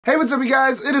Hey, what's up you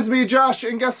guys? It is me, Josh,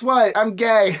 and guess what? I'm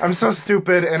gay. I'm so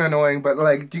stupid and annoying, but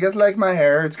like, do you guys like my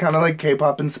hair? It's kind of like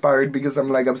K-pop inspired because I'm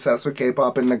like obsessed with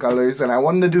K-pop and the colors, and I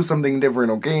wanted to do something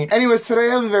different, okay? Anyways, today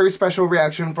I have a very special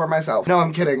reaction for myself. No,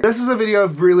 I'm kidding. This is a video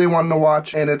I've really wanted to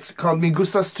watch, and it's called Me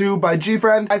Gustas 2 by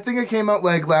GFriend. I think it came out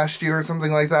like last year or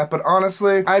something like that, but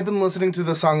honestly, I've been listening to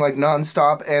the song like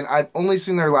non-stop, and I've only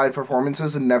seen their live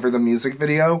performances and never the music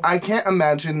video. I can't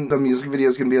imagine the music video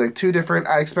is gonna be like too different.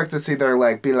 I expect to see their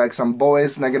like like some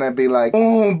boys and they're gonna be like,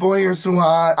 oh boy, you're so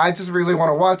hot. I just really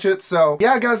want to watch it. So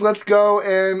yeah guys, let's go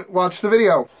and watch the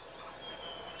video.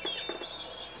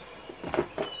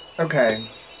 Okay,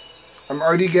 I'm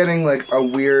already getting like a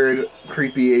weird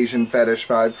creepy Asian fetish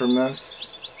vibe from this.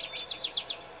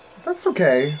 That's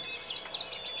okay.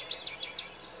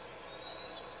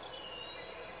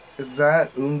 Is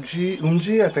that Umji?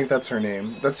 Umji? I think that's her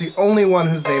name. That's the only one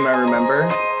whose name I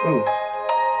remember. Ooh.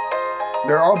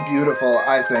 They're all beautiful,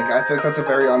 I think. I think that's a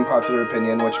very unpopular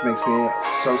opinion, which makes me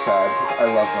so sad, because I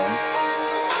love them.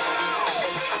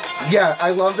 Yeah, I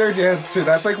love their dance, too.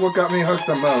 That's like what got me hooked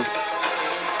the most.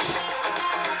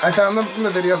 I found them from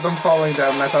the video of them falling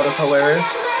down, and I thought it was hilarious.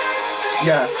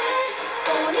 Yeah.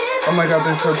 Oh my god,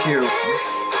 they're so cute.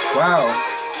 Wow.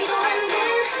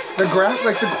 The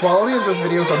quality of this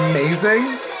video is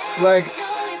amazing. Like,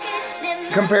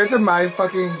 compared to my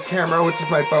fucking camera, which is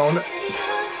my phone,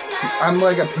 I'm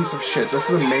like a piece of shit. This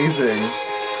is amazing.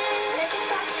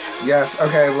 Yes,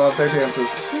 okay, I love their dances.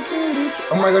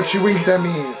 Oh my god, she winked at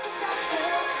me.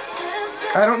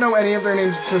 I don't know any of their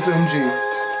names besides Umji.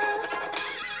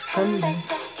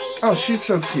 Oh, she's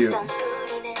so cute.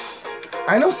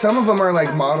 I know some of them are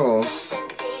like models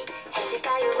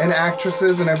and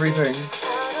actresses and everything.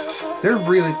 They're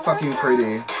really fucking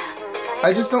pretty.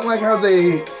 I just don't like how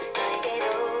they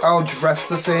all dress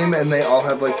the same and they all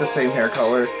have like the same hair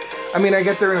color. I mean, I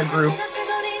get they're in a group.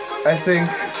 I think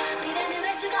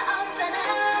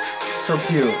so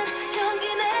cute.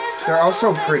 They're all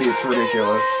so pretty, it's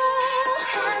ridiculous.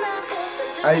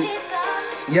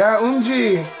 Yeah,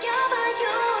 Umji.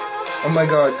 Oh my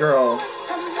god, girl.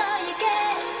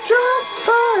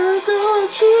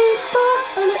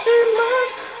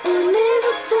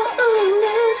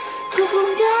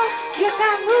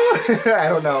 I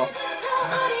don't know.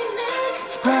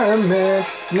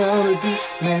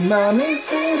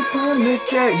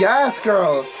 Yes,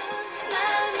 girls.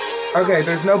 Okay,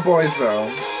 there's no boys though.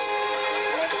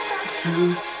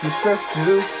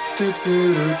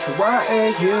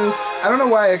 I don't know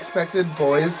why I expected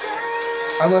boys,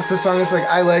 unless the song is like,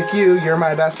 I like you, you're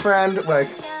my best friend. Like,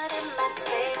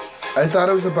 I thought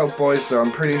it was about boys though.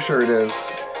 I'm pretty sure it is.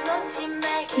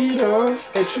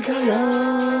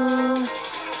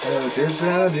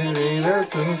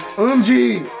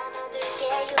 Umji!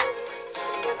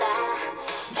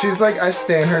 She's like, I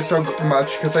stan her so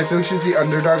much because I feel like she's the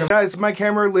underdog. Guys, my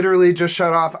camera literally just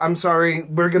shut off. I'm sorry.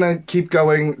 We're gonna keep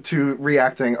going to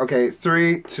reacting. Okay,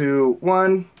 3, 2,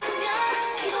 1.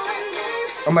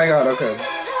 Oh my god, okay.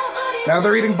 Now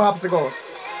they're eating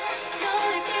popsicles.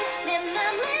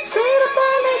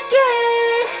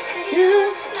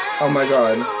 Oh my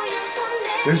god.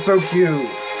 They're so cute.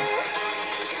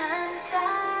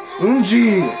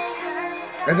 Umji!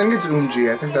 I think it's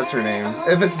Umji. I think that's her name.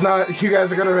 If it's not, you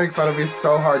guys are gonna make fun of me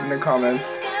so hard in the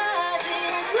comments.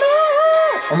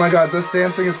 Oh my god, this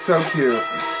dancing is so cute.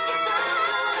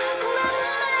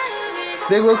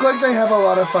 They look like they have a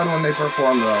lot of fun when they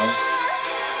perform though.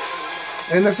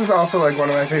 And this is also like one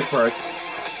of my favorite parts.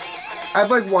 I've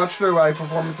like watched their live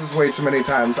performances way too many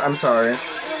times. I'm sorry.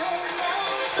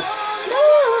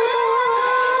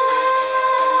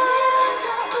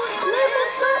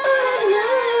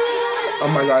 Oh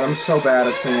my god, I'm so bad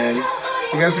at singing.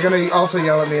 You guys are gonna also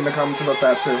yell at me in the comments about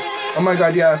that too. Oh my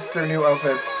god, yes, their new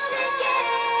outfits.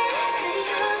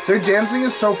 Their dancing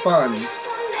is so fun.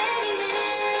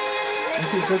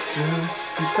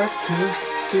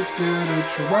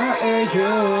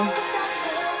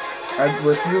 I've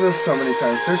listened to this so many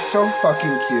times. They're so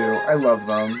fucking cute. I love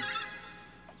them.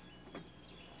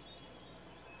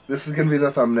 This is gonna be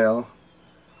the thumbnail.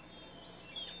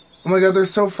 Oh my god, they're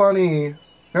so funny.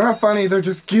 They're not funny, they're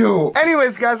just cute.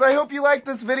 Anyways, guys, I hope you liked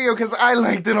this video because I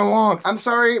liked it a lot. I'm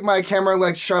sorry my camera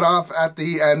like shut off at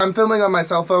the end. I'm filming on my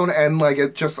cell phone and like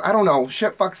it just, I don't know,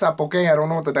 shit fucks up, okay? I don't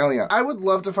know what to tell you. I would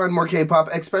love to find more K-pop,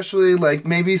 especially like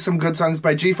maybe some good songs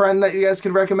by GFriend that you guys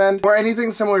could recommend or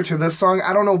anything similar to this song.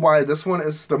 I don't know why this one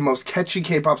is the most catchy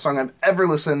K-pop song I've ever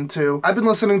listened to. I've been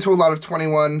listening to a lot of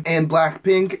 21 and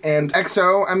Blackpink and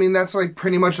EXO. I mean, that's like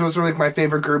pretty much, those are like my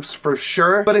favorite groups for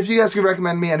sure. But if you guys could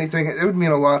recommend me anything, it would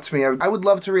mean a lot to me. I would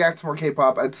love to react to more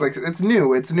K-pop. It's like, it's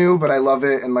new, but I love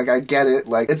it, and like, I get it.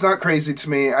 Like, it's not crazy to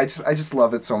me. I just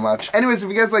love it so much. Anyways, if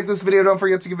you guys like this video, don't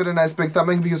forget to give it a nice big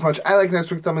thumbing, because much I like nice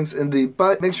big thumbings in the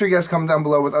butt. Make sure you guys comment down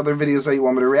below with other videos that you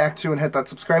want me to react to, and hit that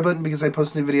subscribe button, because I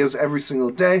post new videos every single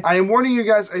day. I am warning you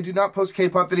guys, I do not post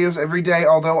K-pop videos every day,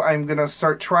 although I'm gonna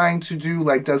start trying to do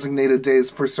like designated days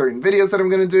for certain videos that I'm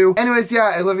gonna do. Anyways,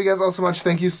 yeah, I love you guys all so much.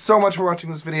 Thank you so much for watching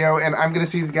this video, and I'm gonna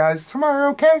see you guys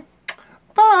tomorrow, okay?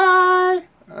 Bye!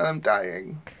 I'm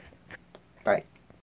dying.